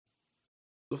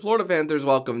The Florida Panthers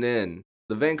welcomed in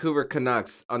the Vancouver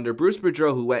Canucks under Bruce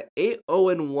Boudreau, who went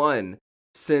 8-0-1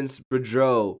 since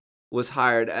Boudreau was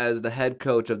hired as the head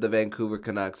coach of the Vancouver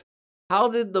Canucks. How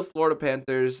did the Florida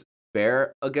Panthers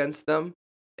fare against them,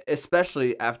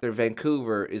 especially after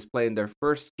Vancouver is playing their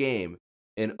first game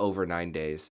in over 9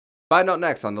 days? Find out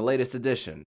next on the latest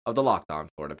edition of the Locked On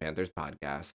Florida Panthers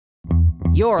podcast.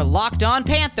 Your Locked On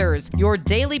Panthers, your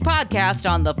daily podcast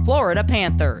on the Florida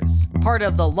Panthers. Part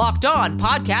of the Locked On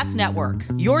Podcast Network.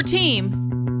 Your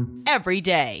team every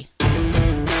day.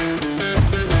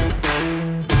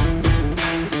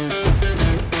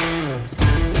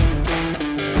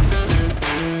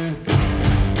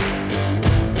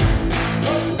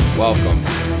 Welcome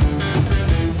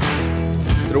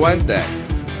to the Wednesday,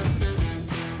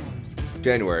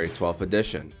 January 12th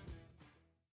edition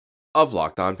of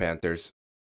Locked On Panthers,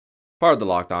 part of the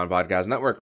Locked On Podcast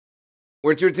Network,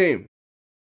 where it's your team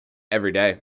every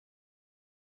day.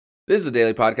 This is the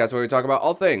daily podcast where we talk about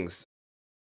all things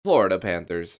Florida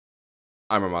Panthers.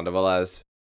 I'm Armando Velez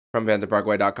from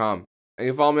PantherParkway.com, and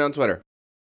you can follow me on Twitter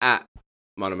at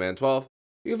Monoman12.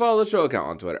 You can follow the show account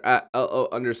on Twitter at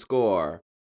LO_FLA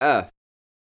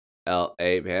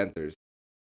Panthers.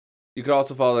 You can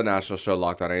also follow the national show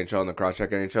Locked On NHL and the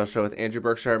Crosscheck NHL show with Andrew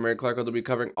Berkshire and Mary Clark. Will be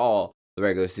covering all the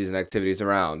regular season activities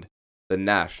around the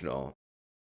National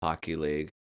Hockey League.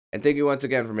 And thank you once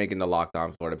again for making the Locked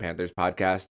On Florida Panthers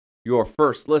podcast your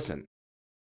first listen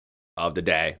of the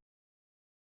day.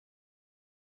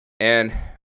 And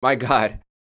my God,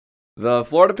 the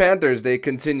Florida Panthers, they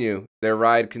continue. Their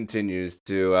ride continues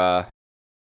to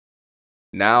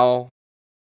now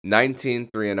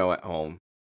 19-3-0 at home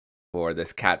for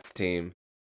this Cats team.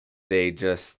 They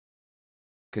just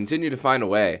continue to find a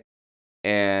way.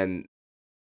 And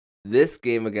this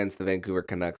game against the Vancouver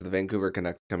Canucks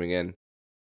coming in,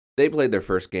 they played their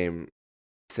first game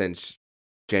since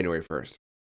January 1st.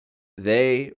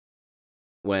 They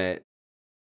went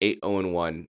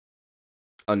 8-0-1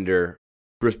 under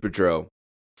Bruce Boudreau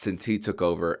since he took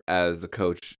over as the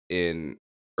coach in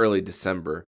early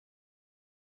December.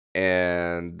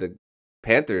 And the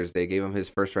Panthers, they gave him his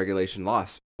first regulation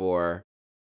loss for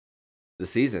the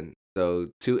season. So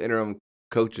two interim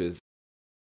coaches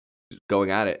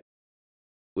going at it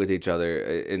with each other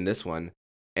in this one.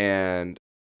 And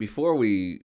before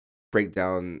we break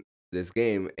down this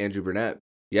game, Andrew Brunette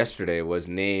yesterday was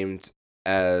named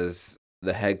as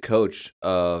the head coach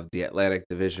of the Atlantic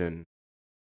Division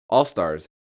All-Stars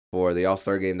for the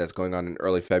All-Star game that's going on in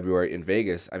early February in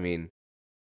Vegas. I mean,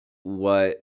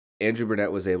 what Andrew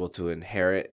Brunette was able to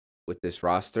inherit with this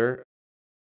roster,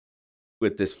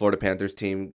 with this Florida Panthers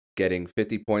team getting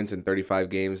 50 points in 35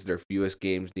 games, their fewest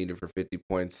games needed for 50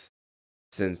 points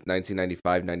since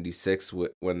 1995-96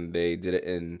 when they did it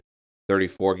in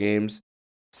 34 games,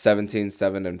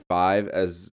 17-7-5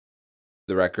 as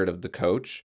the record of the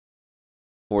coach,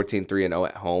 14-3-0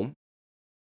 at home.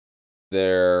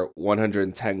 Their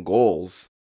 110 goals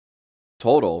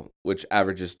total, which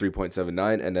averages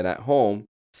 3.79, and then at home,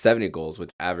 70 goals,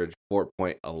 which average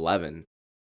 4.11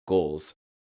 goals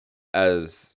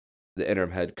as the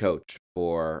interim head coach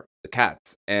for the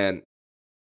Cats. And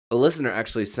a listener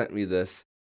actually sent me this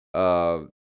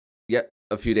yet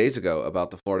a few days ago about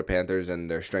the Florida Panthers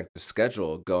and their strength of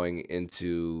schedule going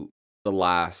into the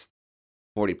last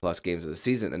 40-plus games of the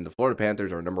season. And the Florida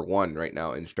Panthers are number one right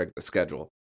now in strength of schedule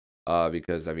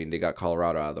because, I mean, they got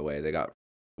Colorado out of the way. They got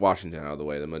Washington out of the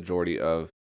way. The majority of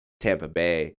Tampa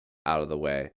Bay out of the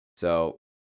way. So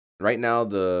right now,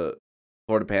 the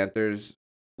Florida Panthers,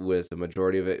 with the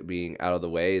majority of it being out of the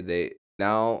way,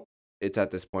 it's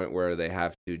at this point where they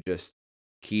have to just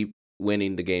keep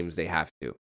winning the games they have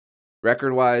to.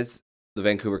 Record-wise, the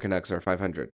Vancouver Canucks are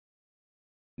 500.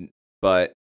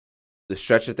 But the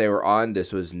stretch that they were on,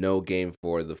 this was no game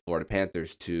for the Florida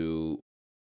Panthers to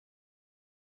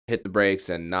hit the brakes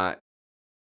and not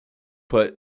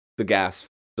put the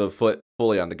foot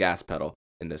fully on the gas pedal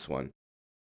in this one.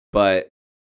 But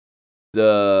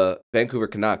the Vancouver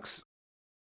Canucks,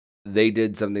 they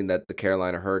did something that the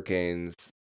Carolina Hurricanes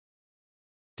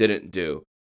didn't do.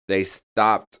 They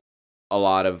stopped a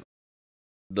lot of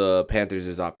the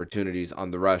Panthers' opportunities on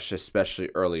the rush, especially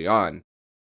early on,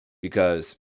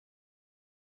 because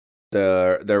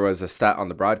there was a stat on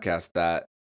the broadcast that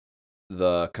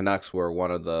the Canucks were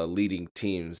one of the leading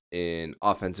teams in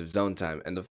offensive zone time,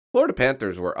 and the Florida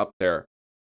Panthers were up there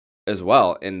as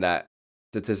well in that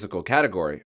statistical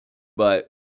category. But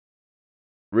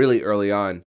really early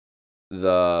on,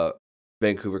 the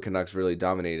Vancouver Canucks really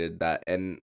dominated that,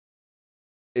 and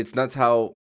it's nuts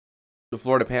how the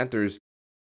Florida Panthers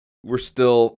were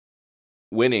still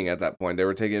winning at that point. They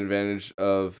were taking advantage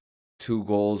of 2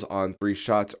 goals on 3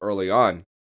 shots early on.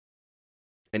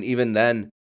 And even then,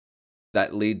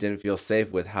 that lead didn't feel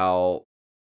safe with how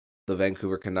the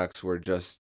Vancouver Canucks were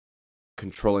just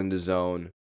controlling the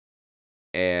zone.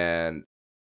 And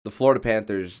the Florida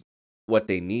Panthers, what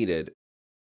they needed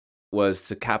was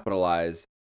to capitalize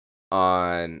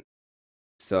on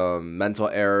some mental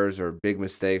errors or big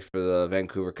mistakes for the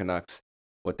Vancouver Canucks,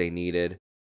 what they needed.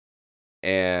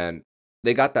 And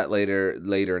they got that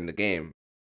later in the game.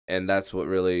 And that's what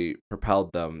really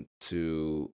propelled them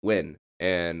to win.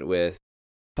 And with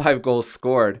 5 goals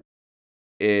scored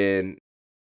in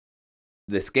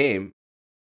this game,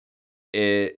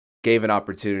 it gave an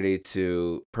opportunity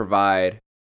to provide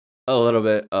a little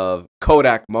bit of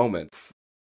Kodak moments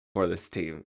for this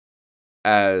team.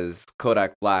 As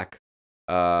Kodak Black,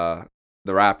 the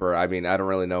rapper, I mean, I don't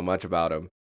really know much about him,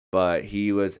 but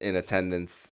he was in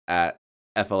attendance at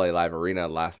FLA Live Arena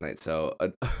last night. So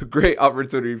a great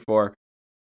opportunity for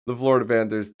the Florida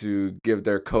Panthers to give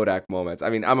their Kodak moments. I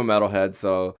mean, I'm a metalhead,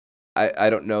 so I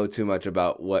don't know too much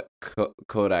about what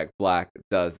Kodak Black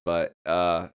does, but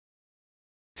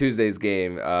Tuesday's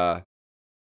game,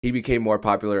 he became more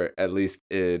popular, at least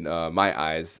in my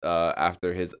eyes,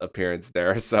 after his appearance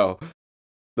there. So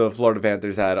the Florida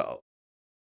Panthers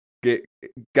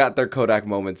got their Kodak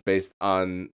moments based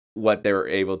on what they were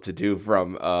able to do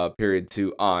from period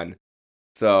 2 on.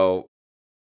 So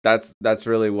that's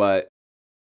really what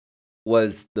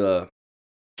was the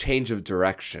change of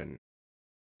direction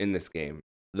in this game,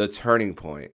 the turning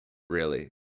point, really,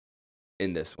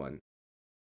 in this one.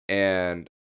 And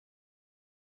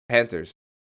Panthers,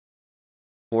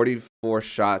 44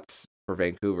 shots for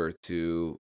Vancouver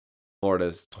to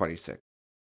Florida's 26.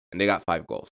 And they got 5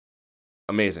 goals.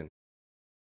 Amazing.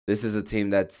 This is a team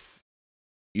that's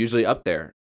usually up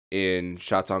there in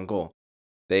shots on goal.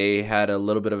 They had a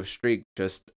little bit of a streak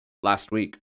just last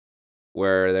week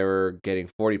where they were getting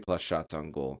 40-plus shots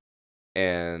on goal.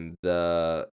 And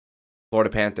the Florida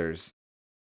Panthers,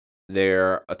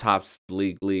 they're atop the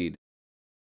league lead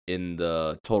in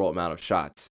the total amount of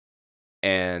shots.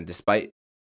 And despite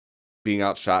being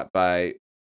outshot by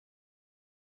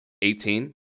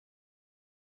 18,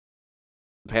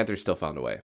 the Panthers still found a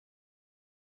way.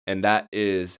 And that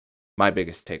is my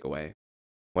biggest takeaway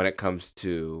when it comes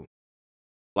to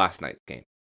last night's game.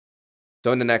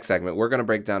 So in the next segment, we're going to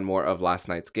break down more of last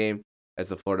night's game as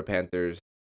the Florida Panthers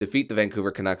defeat the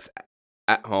Vancouver Canucks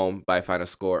at home by a final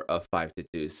score of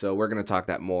 5-2. So we're going to talk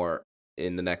that more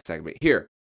in the next segment here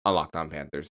on Locked On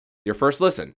Panthers. Your first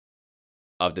listen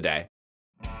of the day.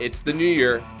 It's the new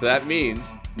year, so that means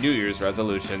New Year's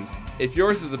resolutions. If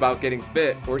yours is about getting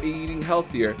fit or eating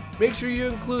healthier, make sure you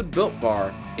include Built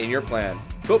Bar in your plan.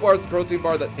 Built Bar is the protein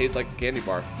bar that tastes like a candy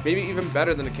bar, maybe even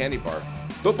better than a candy bar.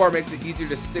 Built Bar makes it easier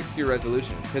to stick to your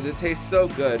resolution because it tastes so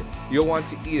good you'll want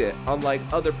to eat it, unlike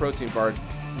other protein bars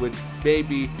which may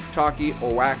be chalky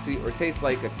or waxy or taste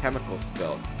like a chemical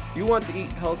spill. You want to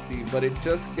eat healthy, but it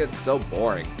just gets so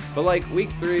boring. But like week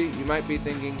 3, you might be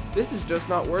thinking, this is just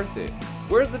not worth it.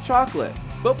 Where's the chocolate?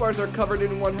 Built Bars are covered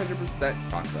in 100%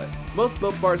 chocolate. Most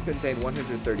Built Bars contain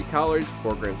 130 calories,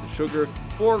 4 grams of sugar,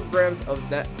 4 grams of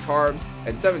net carbs,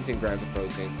 and 17 grams of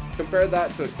protein. Compare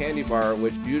that to a candy bar,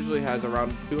 which usually has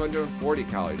around 240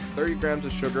 calories, 30 grams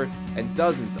of sugar, and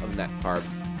dozens of net carbs.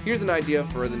 Here's an idea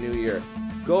for the new year.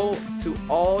 Go to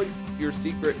all your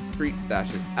secret treat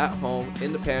stashes at home,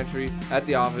 in the pantry, at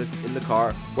the office, in the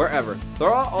car, wherever.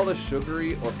 Throw out all the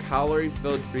sugary or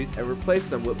calorie-filled treats and replace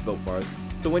them with Built Bars.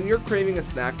 So when you're craving a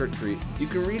snack or treat, you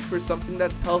can reach for something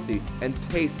that's healthy and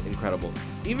tastes incredible.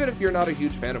 Even if you're not a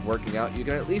huge fan of working out, you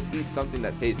can at least eat something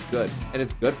that tastes good and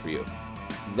it's good for you.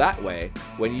 That way,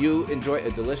 when you enjoy a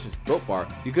delicious Built Bar,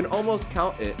 you can almost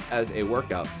count it as a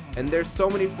workout. And there's so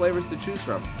many flavors to choose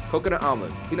from: coconut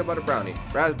almond, peanut butter brownie,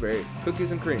 raspberry,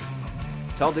 cookies and cream,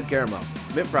 salted caramel,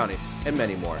 mint brownie, and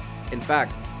many more. In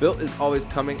fact, Built is always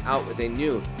coming out with a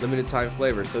new limited time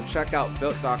flavor, so check out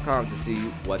Built.com to see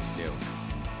what's new.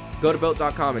 Go to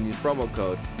Built.com and use promo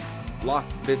code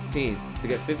LOCK15 to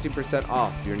get 15%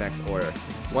 off your next order.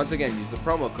 Once again, use the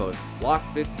promo code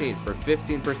LOCK15 for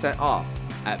 15% off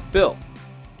at Built.com.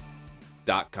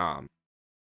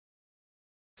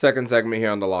 Second segment here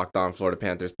on the Locked On Florida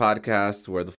Panthers podcast,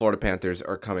 where the Florida Panthers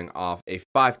are coming off a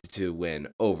 5-2 win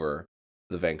over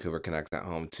the Vancouver Canucks at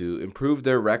home to improve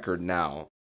their record now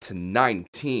to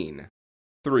 19-3-0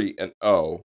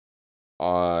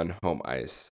 on home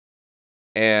ice.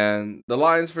 And the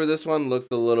lines for this one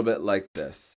looked a little bit like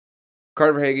this: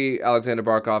 Carter Verhaeghe, Alexander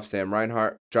Barkov, Sam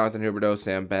Reinhart, Jonathan Huberdeau,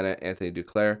 Sam Bennett, Anthony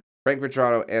Duclair, Frank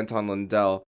Vatrano, Anton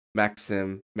Lundell,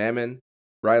 Maxim Mamin,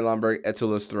 Ryan Lomberg,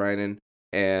 Etulo Sturainen,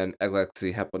 and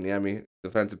Alexei Heponiemi.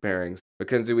 Defensive pairings: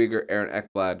 Mackenzie Weegar, Aaron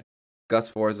Ekblad,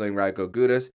 Gus Forsling, Radko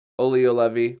Gudas, Oli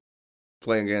Olevi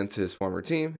playing against his former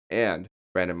team, and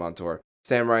Brandon Montour.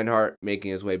 Sam Reinhart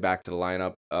making his way back to the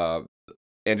lineup.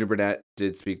 Andrew Burnett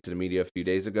did speak to the media a few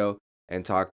days ago and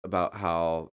talked about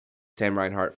how Sam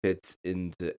Reinhart fits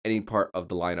into any part of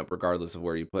the lineup, regardless of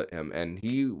where you put him. And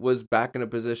he was back in a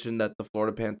position that the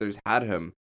Florida Panthers had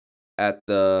him at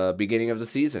the beginning of the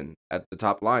season, at the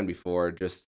top line, before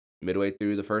just midway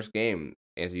through the first game,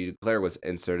 Anthony Duclair was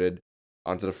inserted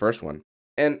onto the first one.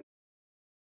 And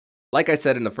like I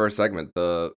said in the first segment,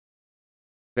 the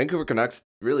Vancouver Canucks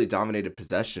really dominated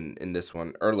possession in this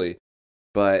one early,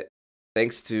 but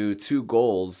thanks to 2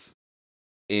 goals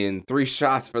in 3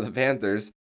 shots for the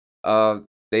Panthers,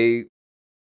 they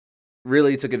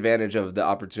really took advantage of the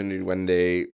opportunity when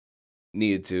they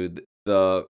needed to.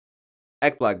 The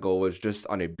Ekblad goal was just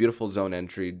on a beautiful zone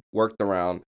entry, worked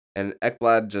around, and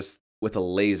Ekblad just with a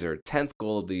laser, 10th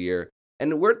goal of the year.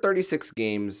 And we're 36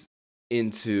 games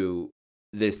into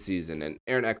this season, and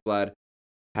Aaron Ekblad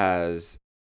has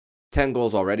 10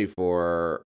 goals already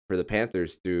for the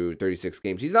Panthers through 36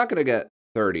 games. He's not going to get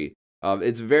 30.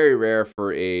 It's very rare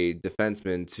for a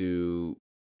defenseman to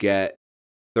get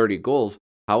 30 goals.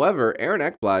 However, Aaron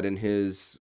Ekblad in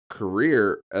his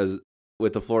career as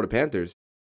with the Florida Panthers,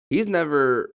 he's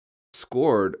never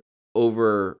scored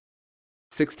over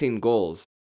 16 goals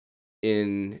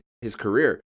in his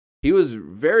career. He was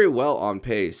very well on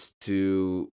pace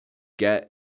to get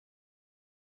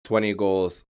 20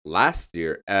 goals last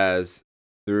year, as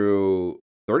through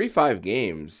 35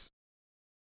 games,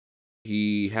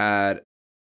 he had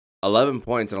 11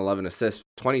 points and 11 assists,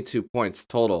 22 points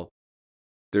total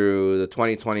through the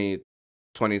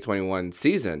 2020-2021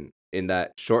 season in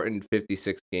that shortened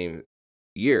 56-game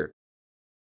year.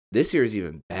 This year is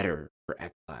even better for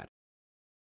Ekblad.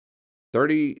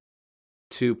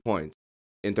 32 points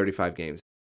in 35 games,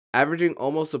 averaging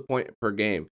almost a point per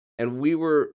game. And we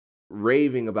were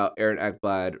raving about Aaron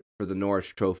Ekblad for the Norris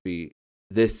Trophy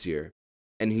this year,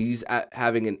 and he's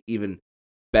having an even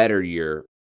better year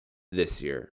this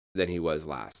year than he was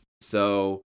last.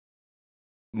 So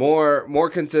more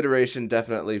consideration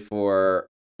definitely for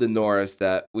the Norris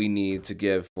that we need to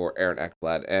give for Aaron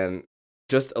Ekblad, and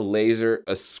just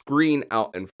a screen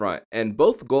out in front. And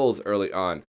both goals early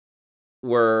on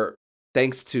were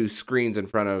thanks to screens in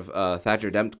front of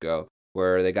Thatcher Demko,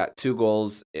 where they got 2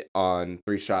 goals on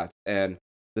 3 shots. And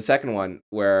the second one,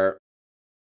 where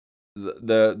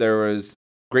there was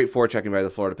great forechecking by the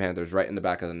Florida Panthers right in the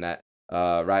back of the net.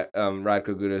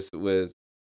 Radko Gudas with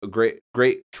a great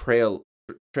trailing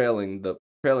the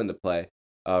play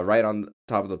right on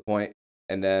top of the point,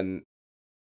 and then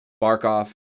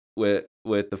Barkov with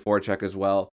the forecheck as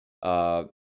well.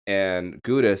 And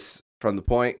Gudas from the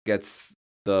point gets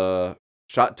the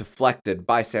shot deflected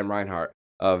by Sam Reinhart.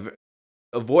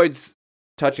 Avoids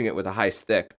touching it with a high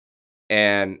stick,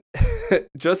 and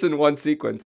just in one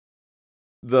sequence,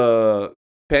 the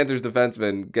Panthers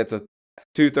defenseman gets a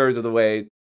 2/3 of the way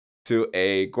to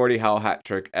a Gordie Howe hat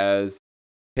trick as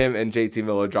him and JT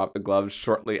Miller drop the gloves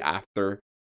shortly after.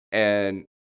 And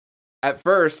at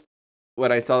first,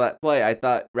 when I saw that play, I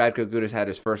thought Radko Gudas had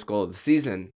his first goal of the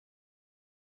season.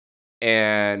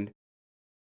 And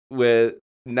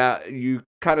now you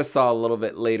kind of saw a little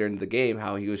bit later in the game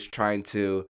how he was trying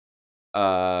to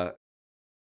come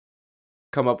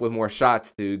up with more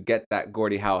shots to get that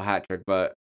Gordie Howe hat trick.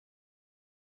 But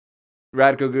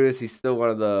Radko Gudas, he's still one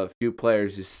of the few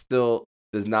players who still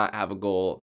does not have a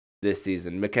goal this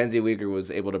season. Mackenzie Weegar was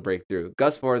able to break through.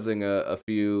 Gus Forsling a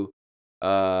few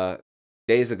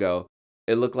days ago,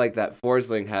 it looked like that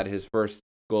Forsling had his first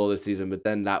goal this season, but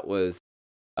then that was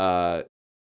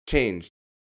changed.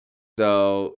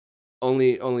 So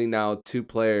only now 2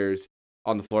 players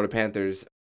on the Florida Panthers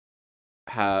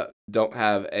don't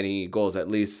have any goals, at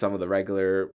least some of the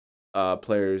regular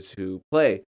players who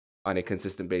play on a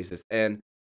consistent basis. And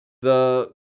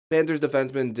the Panthers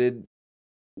defenseman did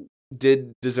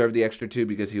deserve the extra 2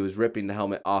 because he was ripping the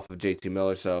helmet off of JT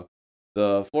Miller. So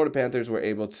the Florida Panthers were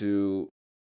able to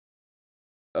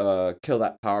kill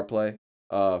that power play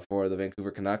for the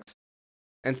Vancouver Canucks.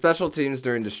 And special teams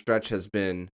during the stretch has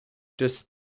been just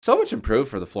so much improved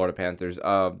for the Florida Panthers.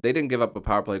 They didn't give up a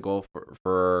power play goal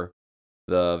for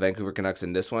the Vancouver Canucks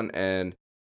in this one, and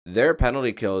their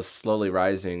penalty kill is slowly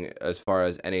rising as far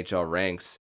as NHL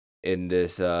ranks in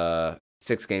this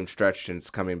 6-game stretch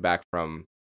since coming back from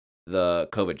the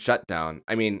COVID shutdown.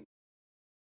 I mean,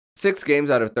 6 games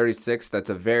out of 36, that's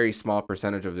a very small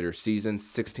percentage of their season,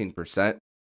 16%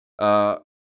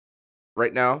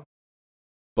 right now.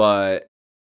 But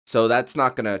So that's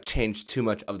not going to change too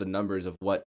much of the numbers of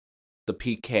what the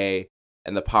PK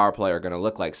and the power play are going to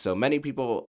look like. So many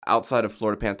people outside of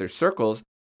Florida Panthers circles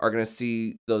are going to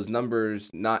see those numbers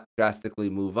not drastically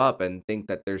move up and think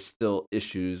that there's still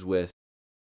issues with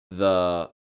the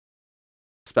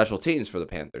special teams for the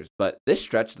Panthers. But this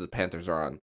stretch the Panthers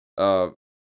are on,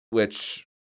 which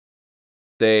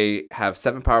they have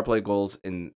 7 power play goals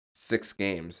in 6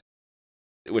 games,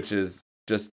 which is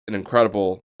just an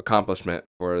incredible accomplishment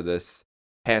for this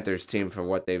Panthers team for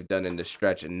what they've done in this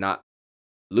stretch and not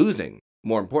losing,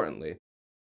 more importantly.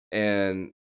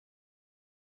 And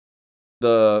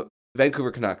the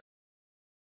Vancouver Canucks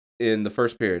in the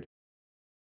first period,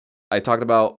 I talked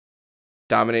about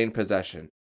dominating possession.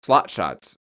 Slot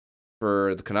shots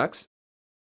for the Canucks,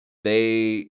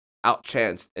 they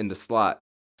outchanced in the slot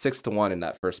 6-1 in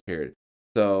that first period.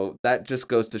 So that just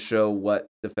goes to show what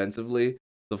defensively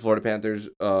the Florida Panthers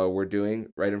were doing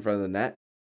right in front of the net.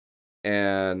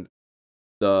 And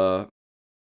the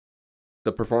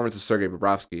performance of Sergei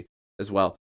Bobrovsky as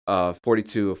well,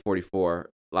 42 of 44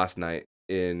 last night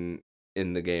in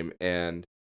the game. And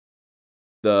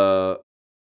the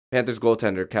Panthers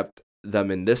goaltender kept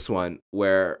them in this one,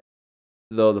 where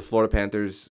though the Florida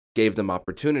Panthers gave them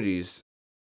opportunities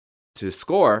to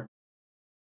score,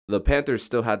 the Panthers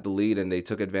still had the lead and they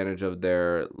took advantage of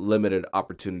their limited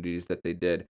opportunities that they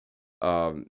did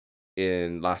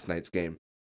in last night's game.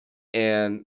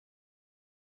 And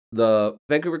the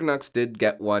Vancouver Canucks did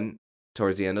get one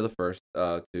towards the end of the first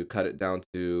to cut it down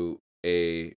to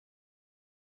a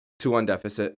 2-1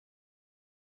 deficit.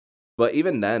 But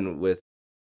even then, with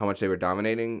how much they were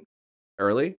dominating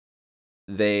early,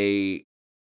 you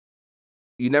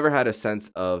never had a sense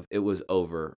of it was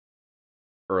over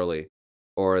early,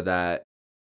 or that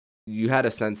you had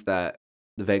a sense that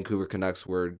the Vancouver Canucks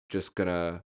were just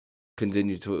gonna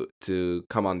continue to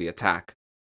come on the attack,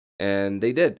 and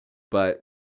they did. But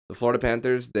the Florida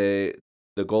Panthers, the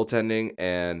goaltending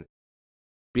and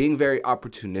being very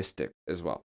opportunistic as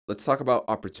well. Let's talk about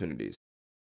opportunities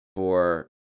for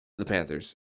the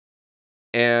Panthers.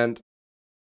 And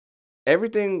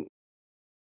everything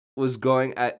was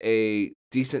going at a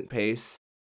decent pace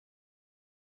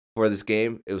for this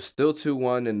game. It was still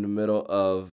 2-1 in the middle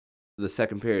of the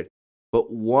second period.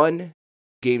 But one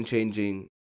game-changing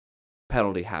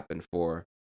penalty happened for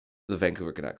the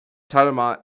Vancouver Canucks. Tyler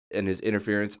Mott and his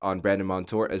interference on Brandon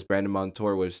Montour, as Brandon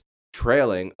Montour was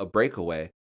trailing a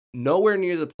breakaway nowhere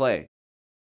near the play.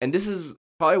 And this is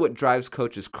probably what drives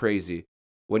coaches crazy.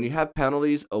 When you have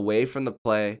penalties away from the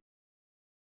play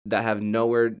that have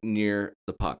nowhere near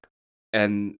the puck.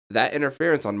 And that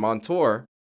interference on Montour,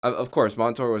 of course,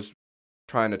 Montour was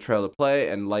trying to trail the play,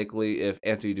 and likely if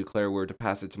Anthony Duclair were to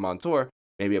pass it to Montour,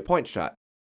 maybe a point shot.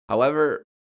 However,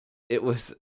 it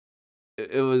was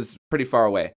pretty far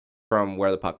away from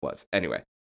where the puck was. Anyway,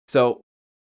 so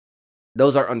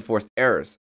those are unforced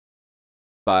errors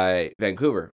by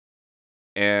Vancouver.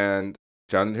 And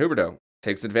Jonathan Huberdeau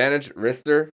takes advantage,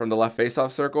 wrister from the left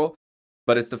faceoff circle,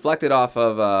 but it's deflected off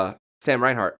of Sam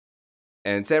Reinhart.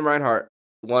 And Sam Reinhart,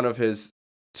 one of his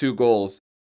 2 goals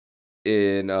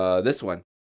in this one,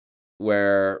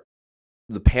 where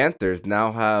the Panthers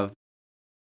now have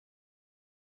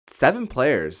 7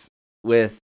 players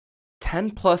with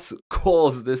 10-plus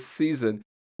goals this season,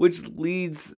 which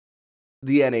leads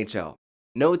the NHL.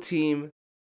 No team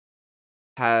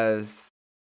has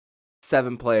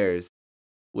 7 players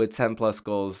with 10-plus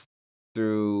goals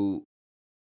through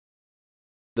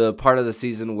the part of the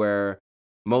season where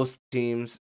most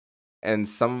teams, and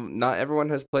not everyone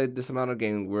has played this amount of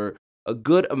games, where a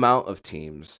good amount of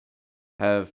teams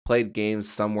have played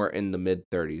games somewhere in the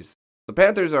mid-30s. The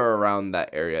Panthers are around that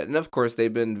area. And of course,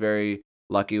 they've been very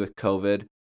lucky with COVID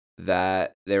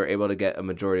that they were able to get a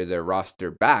majority of their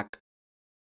roster back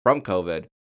from COVID.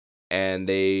 And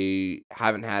they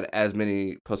haven't had as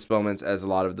many postponements as a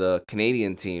lot of the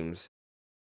Canadian teams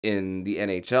in the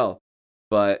NHL.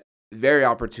 But very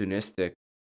opportunistic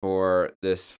for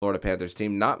this Florida Panthers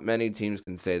team. Not many teams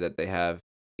can say that they have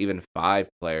even 5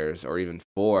 players or even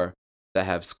 4 that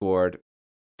have scored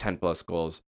 10-plus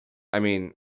goals. I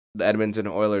mean, the Edmonton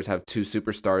Oilers have 2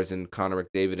 superstars in Connor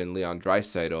McDavid and Leon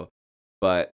Draisaitl,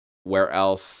 but where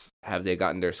else have they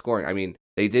gotten their scoring? I mean,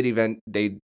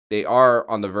 they are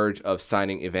on the verge of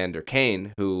signing Evander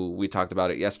Kane, who we talked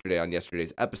about it yesterday on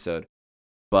yesterday's episode,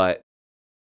 but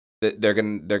they're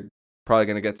probably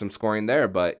going to get some scoring there,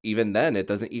 but even then, it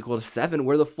doesn't equal to 7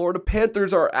 where the Florida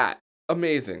Panthers are at.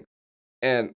 Amazing.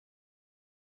 And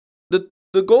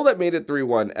the goal that made it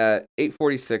 3-1 at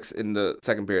 8:46 in the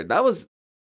second period, that was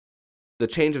the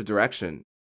change of direction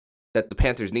that the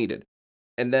Panthers needed.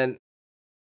 And then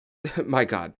my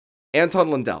God, Anton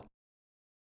Lundell,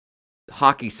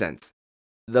 hockey sense.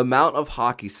 The amount of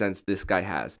hockey sense this guy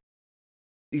has.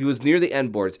 He was near the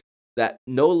end boards. That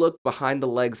no look behind the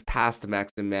legs pass to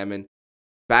Maxim Mammon,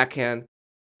 backhand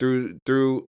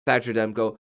through Thatcher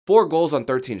Demko. 4 goals on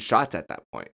 13 shots at that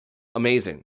point.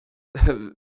 Amazing.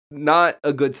 Not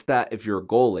a good stat if you're a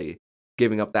goalie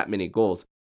giving up that many goals.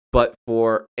 But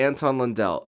for Anton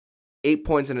Lundell, 8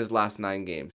 points in his last 9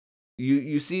 games.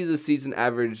 You see the season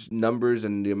average numbers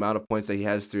and the amount of points that he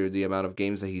has through the amount of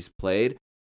games that he's played.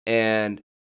 And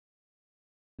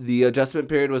the adjustment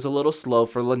period was a little slow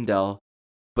for Lundell.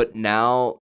 But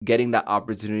now getting that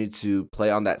opportunity to play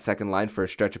on that second line for a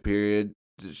stretch period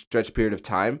of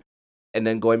time, and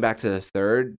then going back to the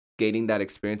third, gaining that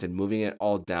experience and moving it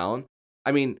all down.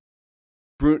 I mean,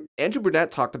 Andrew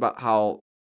Brunette talked about how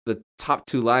the top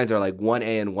 2 lines are like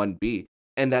 1A and 1B,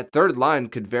 and that third line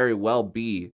could very well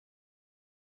be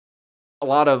a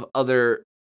lot of other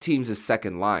teams'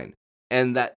 second line,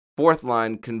 and that fourth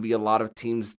line can be a lot of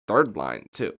teams' third line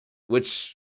too,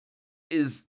 which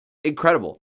is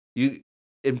incredible.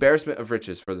 Embarrassment of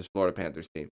riches for this Florida Panthers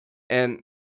team. And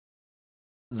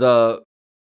the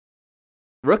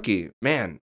rookie,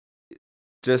 man,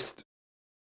 just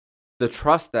the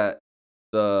trust that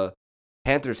the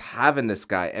Panthers have in this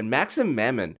guy. And Maxim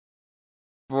Mammon,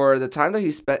 for the time that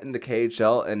he spent in the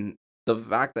KHL and the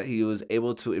fact that he was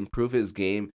able to improve his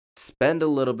game, spend a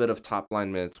little bit of top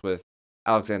line minutes with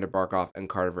Alexander Barkov and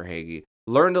Carter Verhaeghe,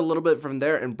 learned a little bit from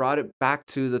there and brought it back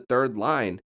to the third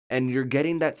line. And you're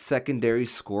getting that secondary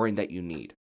scoring that you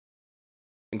need.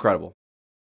 Incredible.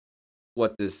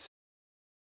 What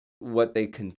they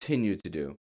continue to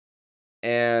do.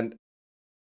 And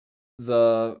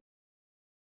the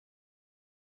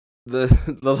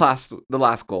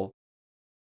last goal,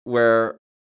 where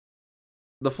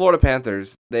the Florida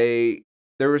Panthers, there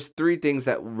was 3 things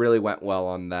that really went well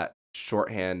on that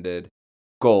shorthanded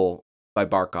goal by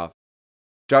Barkov.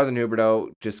 Jonathan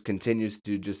Huberdeau just continues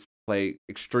to just play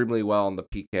extremely well on the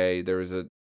PK. There was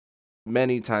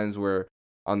many times where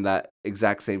on that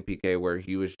exact same PK where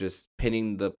he was just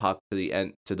pinning the puck to the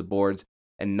end to the boards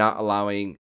and not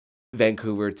allowing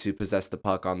Vancouver to possess the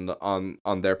puck on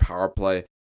their power play.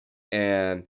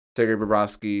 And Sergei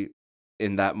Bobrovsky,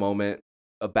 in that moment,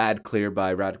 a bad clear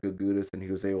by Radko Gudas, and he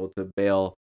was able to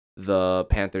bail the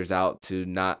Panthers out to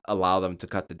not allow them to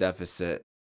cut the deficit.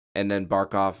 And then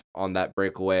Barkov on that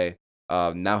breakaway,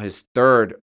 now his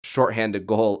 3rd shorthanded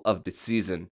goal of the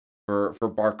season for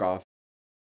Barkov.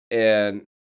 And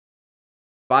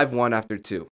 5-1 after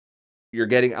 2. You're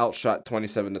getting outshot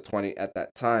 27-20 at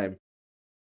that time.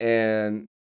 And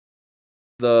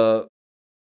the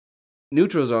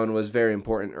neutral zone was very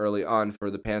important early on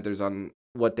for the Panthers on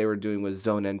what they were doing with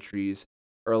zone entries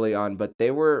early on, but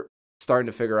they were starting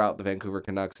to figure out the Vancouver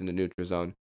Canucks in the neutral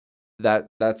zone.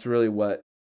 That's really what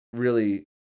really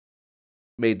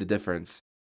made the difference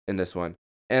in this one.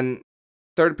 And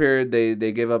third period, they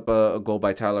gave up a goal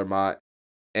by Tyler Mott,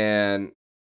 and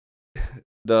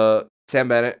the Sam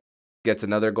Bennett gets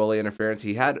another goalie interference.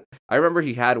 I remember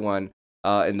he had one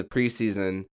in the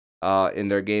preseason in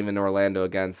their game in Orlando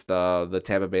against the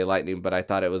Tampa Bay Lightning, but I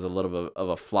thought it was a little bit of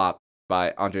a flop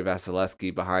by Andrei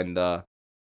Vasilevsky behind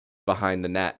the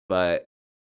net. But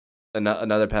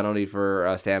another penalty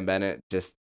for Sam Bennett,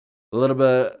 just a little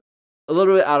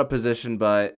bit out of position,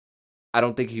 but I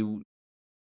don't think he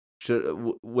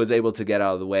was able to get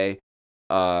out of the way.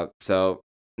 So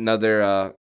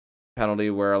another penalty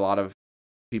where a lot of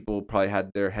people probably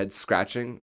had their heads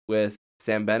scratching with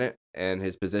Sam Bennett and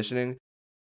his positioning,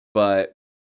 but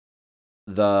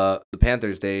the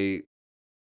Panthers, they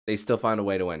still found a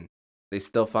way to win. They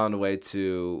still found a way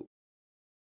to,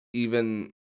 even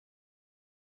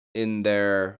in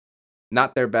their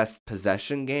not their best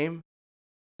possession game,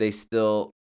 they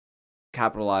still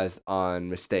capitalized on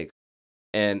mistakes.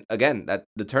 And again, that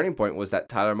the turning point was that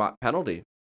Tyler Mott penalty,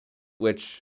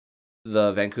 which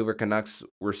the Vancouver Canucks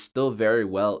were still very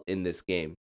well in this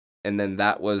game. And then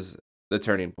that was the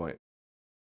turning point.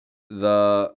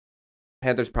 The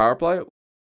Panthers power play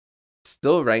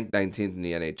still ranked 19th in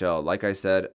the NHL. Like I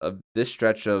said, this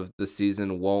stretch of the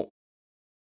season won't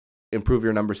improve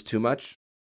your numbers too much.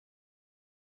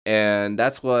 And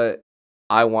that's what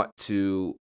I want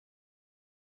to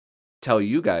tell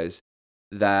you guys,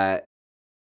 that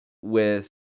with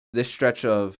this stretch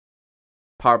of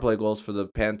power play goals for the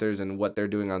Panthers and what they're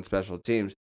doing on special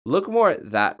teams, look more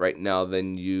at that right now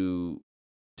than you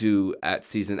do at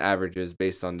season averages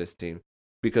based on this team.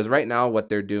 Because right now what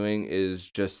they're doing is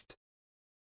just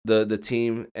the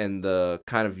team and the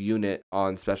kind of unit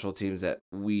on special teams that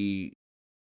we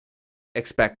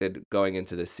expected going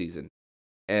into this season.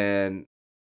 and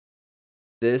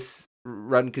this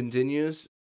run continues,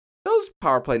 those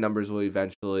power play numbers will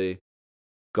eventually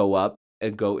go up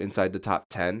and go inside the top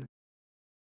 10.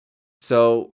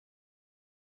 So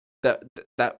that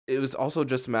it was also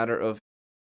just a matter of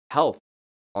health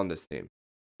on this team.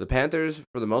 The Panthers,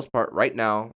 for the most part, right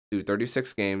now, through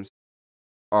 36 games,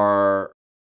 are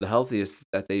the healthiest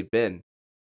that they've been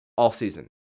all season,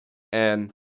 and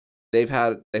they've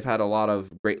had a lot of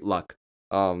great luck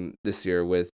this year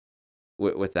with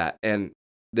that. And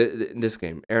in this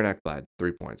game, Aaron Ekblad,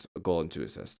 3 points, a goal and 2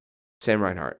 assists. Sam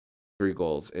Reinhart, 3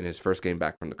 goals in his first game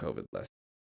back from the COVID list.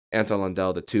 Anton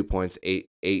Lundell, the 2 points, 8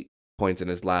 points in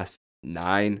his last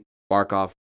 9.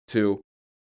 Barkov, 2.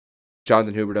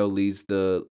 Jonathan Huberdeau leads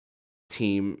the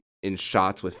team in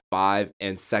shots with 5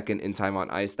 and second in time on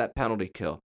ice. That penalty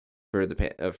kill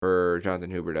for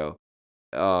Jonathan Huberdeau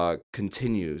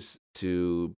continues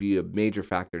to be a major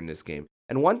factor in this game.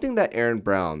 And one thing that Aaron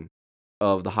Brown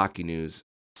of the Hockey News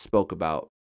spoke about,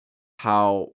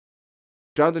 how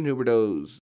Jonathan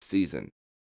Huberdeau's season,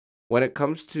 when it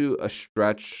comes to a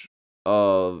stretch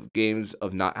of games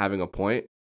of not having a point,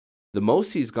 the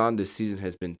most he's gone this season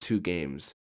has been 2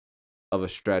 games of a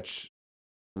stretch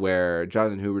where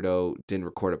Jonathan Huberdeau didn't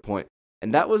record a point.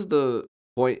 And that was the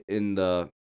point in the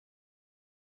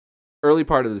early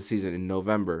part of the season in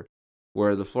November,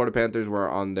 where the Florida Panthers were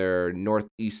on their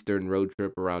northeastern road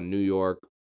trip around New York,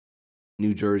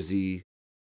 New Jersey,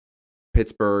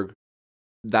 Pittsburgh.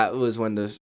 That was when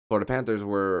the Florida Panthers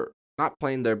were not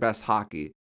playing their best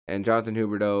hockey, and Jonathan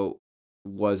Huberdeau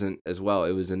wasn't as well.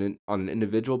 It was on an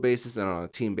individual basis and on a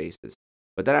team basis.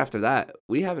 But then after that,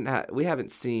 we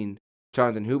haven't seen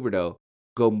Jonathan Huberdeau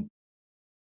go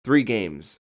 3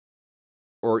 games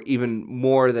or even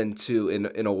more than 2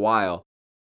 in a while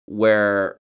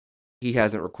where he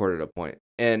hasn't recorded a point.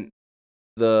 And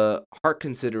the Hart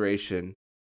consideration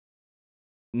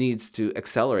needs to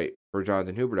accelerate for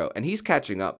Jonathan Huberdeau, and he's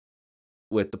catching up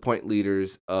with the point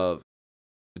leaders of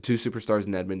the 2 superstars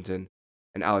in Edmonton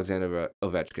and Alexander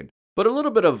Ovechkin. But a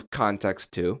little bit of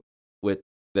context too with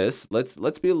this.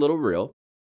 Let's be a little real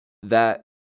that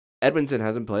Edmonton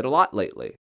hasn't played a lot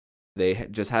lately. They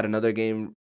just had another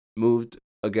game moved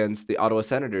against the Ottawa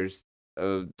Senators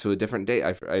to a different date.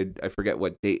 I forget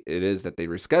what date it is that they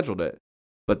rescheduled it,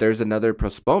 but there's another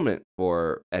postponement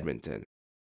for Edmonton.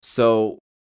 So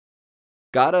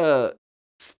gotta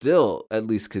still at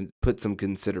least put some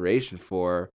consideration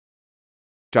for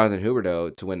Jonathan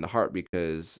Huberdeau to win the Hart,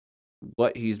 because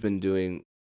what he's been doing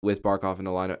with Barkov in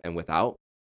the lineup and without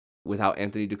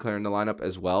Anthony Duclair in the lineup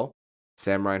as well,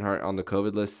 Sam Reinhart on the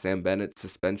COVID list, Sam Bennett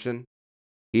suspension,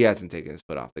 he hasn't taken his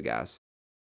foot off the gas.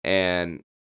 And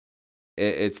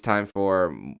it's time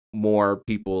for more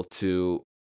people to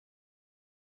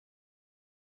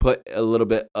put a little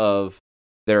bit of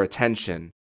their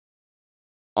attention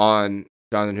on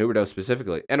Jonathan Huberdeau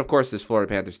specifically. And of course, this Florida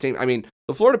Panthers team. I mean,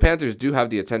 the Florida Panthers do have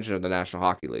the attention of the National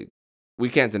Hockey League. We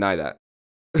can't deny that.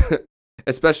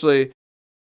 especially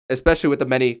with the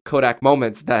many Kodak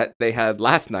moments that they had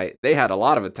last night. They had a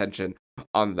lot of attention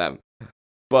on them.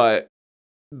 But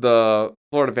the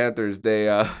Florida Panthers, they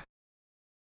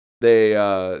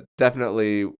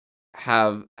definitely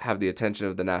have the attention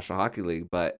of the National Hockey League,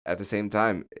 but at the same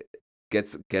time,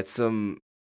 get some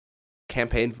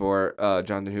campaign for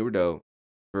Jonathan Huberdeau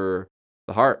for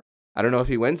the Hart. I don't know if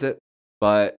he wins it,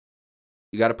 but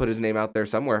you got to put his name out there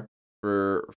somewhere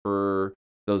for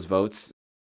those votes.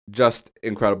 Just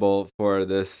incredible for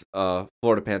this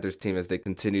Florida Panthers team as they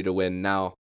continue to win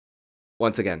now.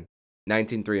 Once again,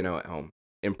 19-3-0 at home.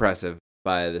 Impressive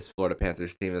by this Florida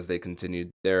Panthers team as they continued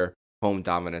their home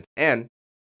dominance. And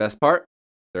best part,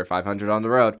 they're 500 on the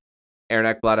road. Aaron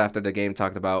Ekblad after the game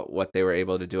talked about what they were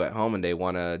able to do at home, and they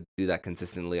want to do that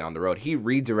consistently on the road. He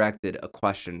redirected a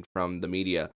question from the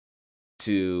media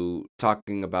to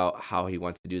talking about how he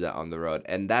wants to do that on the road.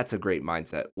 And that's a great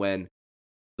mindset. When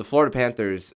the Florida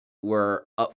Panthers were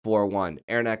up 4-1,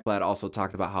 Aaron Ekblad also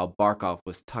talked about how Barkov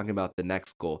was talking about the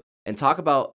next goal, and talk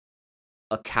about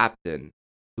a captain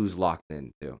who's locked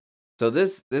in too. So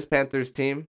this Panthers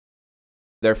team,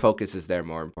 their focus is there,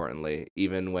 more importantly,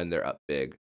 even when they're up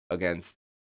big against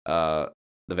the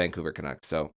Vancouver Canucks.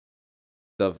 So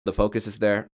the focus is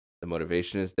there, the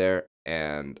motivation is there,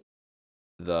 and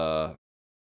the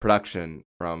production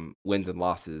from wins and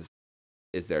losses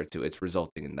is there too. It's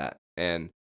resulting in that. And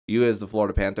you, as the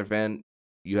Florida Panther fan,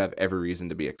 you have every reason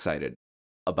to be excited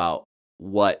about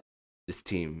what this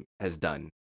team has done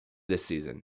this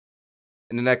season.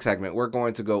 In the next segment, we're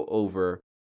going to go over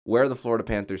where the Florida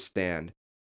Panthers stand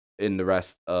in the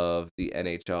rest of the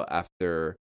NHL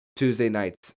after Tuesday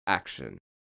night's action.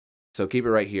 So keep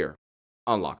it right here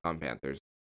on Locked On Panthers,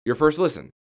 your first listen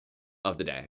of the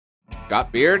day.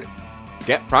 Got beard?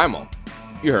 Get Primal.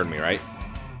 You heard me right.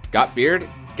 Got beard?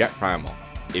 Get Primal.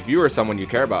 If you or someone you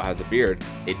care about has a beard,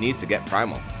 it needs to get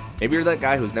Primal. Maybe you're that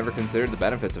guy who's never considered the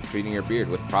benefits of treating your beard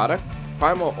with product.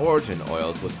 Primal Origin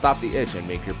Oils will stop the itch and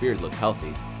make your beard look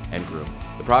healthy and groomed.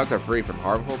 The products are free from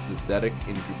harmful synthetic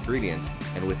ingredients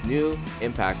and with new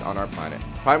impact on our planet.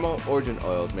 Primal Origin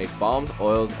Oils make balms,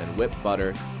 oils, and whipped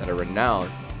butter that are renowned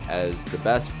as the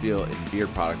best feel in beard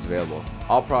products available.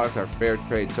 All products are fair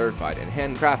trade certified and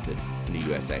handcrafted in the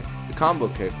USA. The combo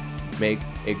kit make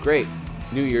a great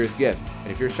New Year's gift,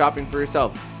 and if you're shopping for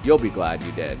yourself, you'll be glad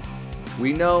you did.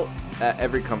 We know that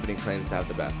every company claims to have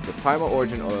the best, but Primal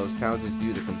Origin Oils challenges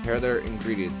you to compare their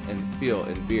ingredients and feel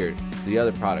in beard to the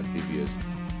other products you've used.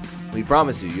 We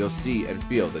promise you'll see and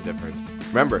feel the difference.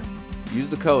 Remember, use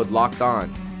the code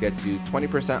LOCKEDON, gets you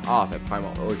 20% off at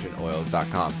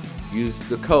PrimalOriginOils.com. Use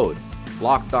the code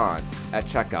LOCKEDON at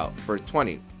checkout for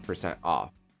 20%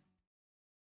 off.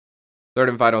 Third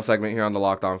and final segment here on the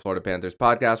Locked On Florida Panthers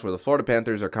podcast, where the Florida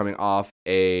Panthers are coming off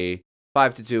a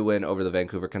 5-2 win over the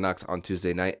Vancouver Canucks on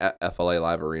Tuesday night at FLA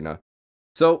Live Arena.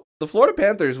 So the Florida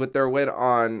Panthers, with their win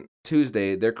on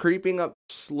Tuesday, they're creeping up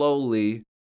slowly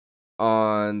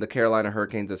on the Carolina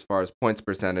Hurricanes as far as points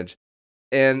percentage.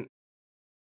 And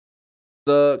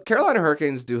the Carolina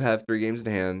Hurricanes do have 3 games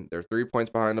in hand. They're 3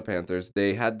 points behind the Panthers.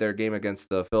 They had their game against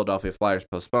the Philadelphia Flyers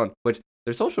postponed, which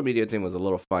their social media team was a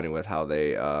little funny with how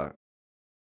they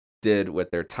did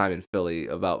with their time in Philly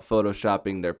about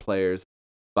photoshopping their players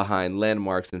behind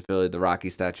landmarks in Philly, the Rocky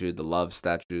statue, the Love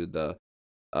statue,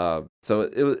 so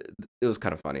it was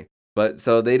kind of funny. But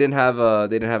so they didn't have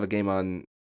a game on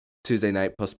Tuesday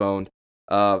night, postponed.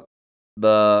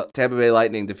 The Tampa Bay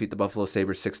Lightning defeat the Buffalo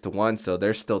Sabres 6-1, so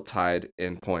they're still tied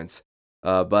in points.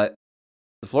 But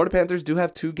the Florida Panthers do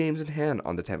have 2 games in hand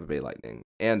on the Tampa Bay Lightning,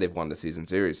 and they've won the season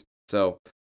series. So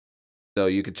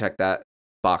you could check that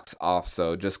box off.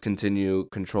 So just continue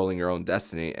controlling your own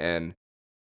destiny, and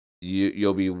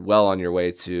you'll be well on your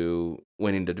way to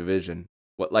winning the division.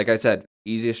 Like I said,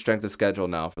 easiest strength of schedule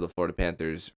now for the Florida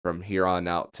Panthers from here on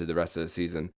out to the rest of the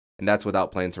season, and that's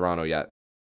without playing Toronto yet.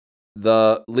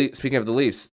 Speaking of the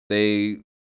Leafs, they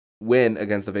win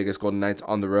against the Vegas Golden Knights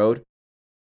on the road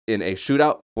in a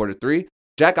shootout, 4-3.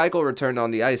 Jack Eichel returned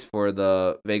on the ice for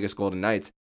the Vegas Golden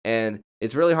Knights, and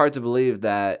it's really hard to believe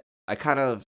that I kind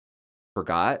of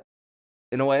forgot,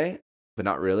 in a way, but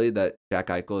not really, that Jack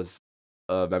Eichel is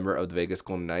a member of the Vegas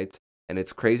Golden Knights, and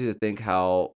it's crazy to think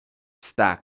how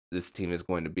stacked this team is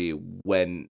going to be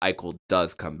when Eichel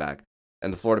does come back.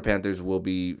 And the Florida Panthers will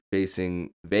be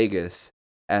facing Vegas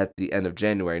at the end of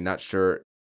January. Not sure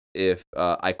if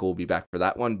Eichel will be back for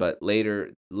that one, but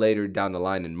later down the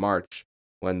line in March,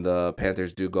 when the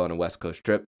Panthers do go on a West Coast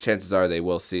trip, chances are they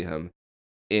will see him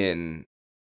in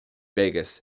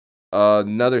Vegas.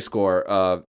 Another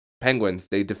score, Penguins,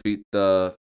 they defeat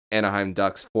the Anaheim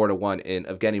Ducks 4-1 in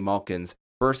Evgeny Malkin's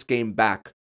first game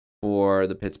back for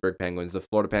the Pittsburgh Penguins. The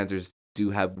Florida Panthers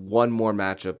do have one more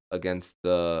matchup against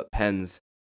the Pens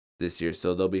this year,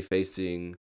 so they'll be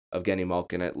facing Evgeny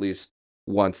Malkin at least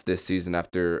once this season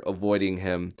after avoiding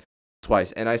him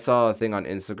twice. And I saw a thing on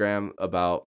Instagram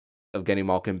about Evgeny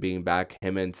Malkin being back,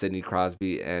 him and Sidney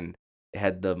Crosby, and it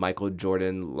had the Michael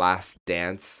Jordan Last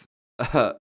Dance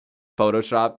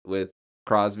photoshopped with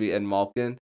Crosby and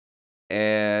Malkin.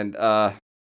 And I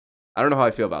don't know how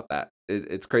I feel about that.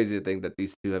 It's crazy to think that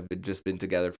these two have just been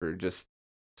together for just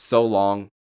so long.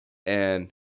 And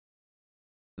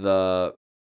the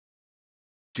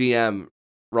GM,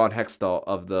 Ron Hextall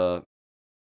of the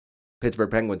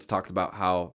Pittsburgh Penguins, talked about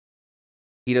how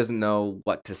he doesn't know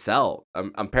what to sell.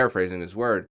 I'm paraphrasing his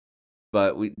word,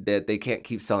 but they can't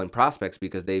keep selling prospects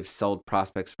because they've sold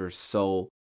prospects for so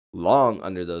long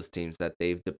under those teams that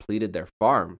they've depleted their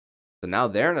farm. So now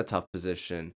they're in a tough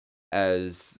position,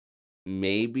 as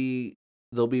maybe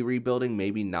they'll be rebuilding,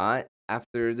 maybe not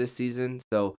after this season.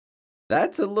 So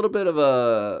that's a little bit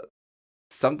of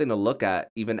something to look at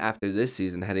even after this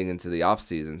season, heading into the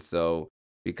offseason. So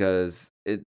because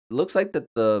it looks like that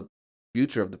the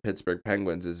future of the Pittsburgh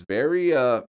Penguins is very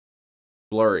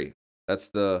blurry. That's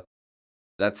the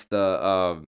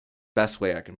best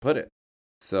way I can put it.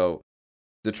 So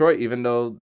Detroit, even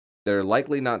though they're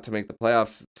likely not to make the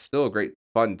playoffs, still a great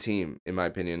fun team, in my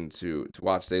opinion, to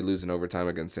watch. They lose in overtime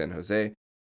against San Jose.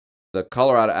 The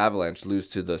Colorado Avalanche lose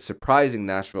to the surprising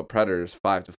Nashville Predators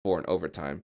 5-4 in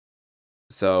overtime.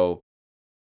 So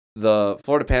the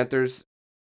Florida Panthers,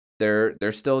 they're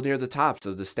still near the tops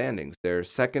of the standings. They're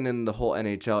second in the whole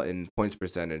NHL in points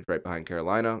percentage, right behind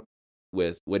Carolina,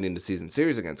 with winning the season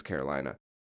series against Carolina.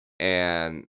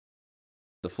 And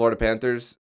the Florida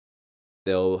Panthers,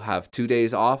 they'll have 2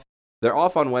 days off. They're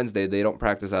off on Wednesday. They don't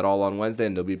practice at all on Wednesday,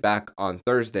 and they'll be back on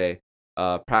Thursday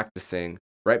practicing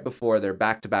right before their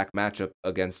back-to-back matchup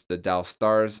against the Dallas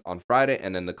Stars on Friday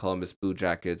and then the Columbus Blue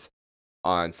Jackets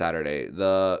on Saturday.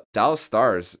 The Dallas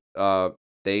Stars,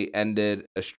 they ended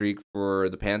a streak for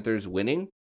the Panthers winning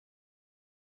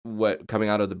coming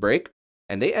out of the break,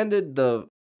 and they ended the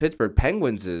Pittsburgh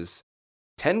Penguins'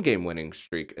 10-game winning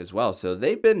streak as well. So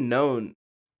they've been known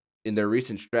in their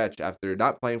recent stretch after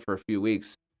not playing for a few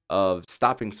weeks of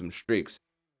stopping some streaks.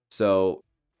 So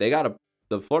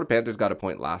the Florida Panthers got a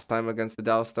point last time against the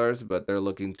Dallas Stars, but they're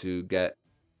looking to get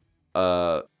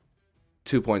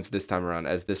 2 points this time around,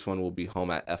 as this one will be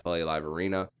home at FLA Live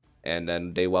Arena. And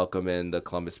then they welcome in the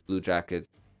Columbus Blue Jackets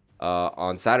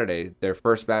on Saturday, their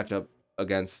first matchup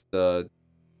against the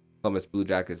Columbus Blue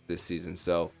Jackets this season.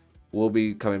 So we'll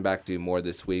be coming back to you more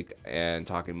this week and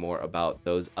talking more about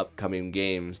those upcoming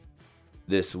games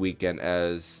this weekend,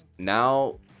 as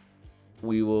now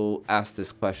we will ask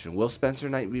this question. Will Spencer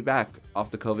Knight be back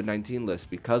off the COVID-19 list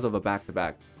because of a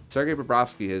back-to-back? Sergei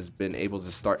Bobrovsky has been able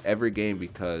to start every game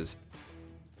because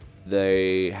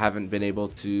they haven't been able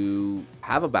to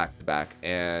have a back-to-back,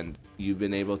 and you've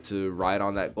been able to ride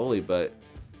on that goalie, but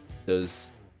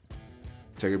does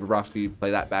Sergei Bobrovsky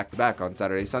play that back-to-back on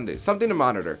Saturday, Sunday? Something to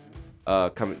monitor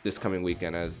this coming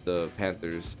weekend, as the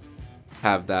Panthers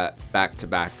have that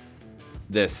back-to-back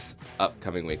this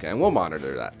upcoming weekend, and we'll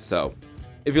monitor that. So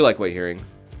if you like what you're hearing,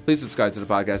 please subscribe to the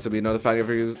podcast to be notified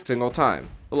every single time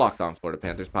the Locked On Florida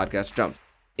Panthers podcast jumps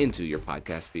into your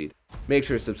podcast feed. Make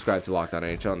sure to subscribe to Locked On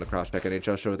NHL and the Crosscheck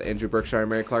NHL show with Andrew Berkshire and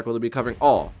Mary Clark, will be covering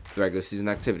all the regular season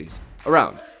activities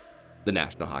around the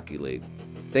National Hockey League.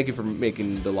 Thank you for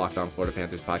making the Locked On Florida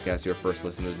Panthers podcast your first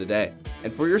listen of the day.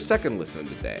 And for your second listen of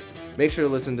the day, make sure to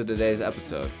listen to today's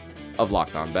episode of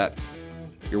Locked On Bets,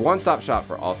 your one-stop shop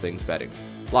for all things betting.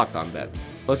 Locked On Bets,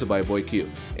 hosted by Boy Q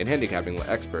and handicapping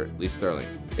expert Lee Sterling.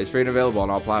 It's free and available on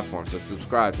all platforms, so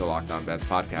subscribe to Locked On Bets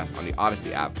podcast on the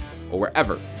Odyssey app or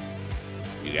wherever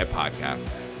you get podcasts.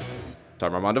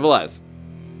 I'm Armando Velez,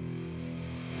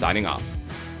 signing off.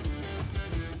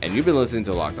 And you've been listening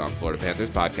to Locked On Florida Panthers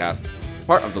podcast,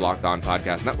 part of the Locked On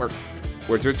Podcast Network,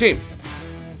 where it's your team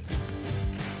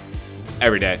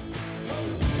every day.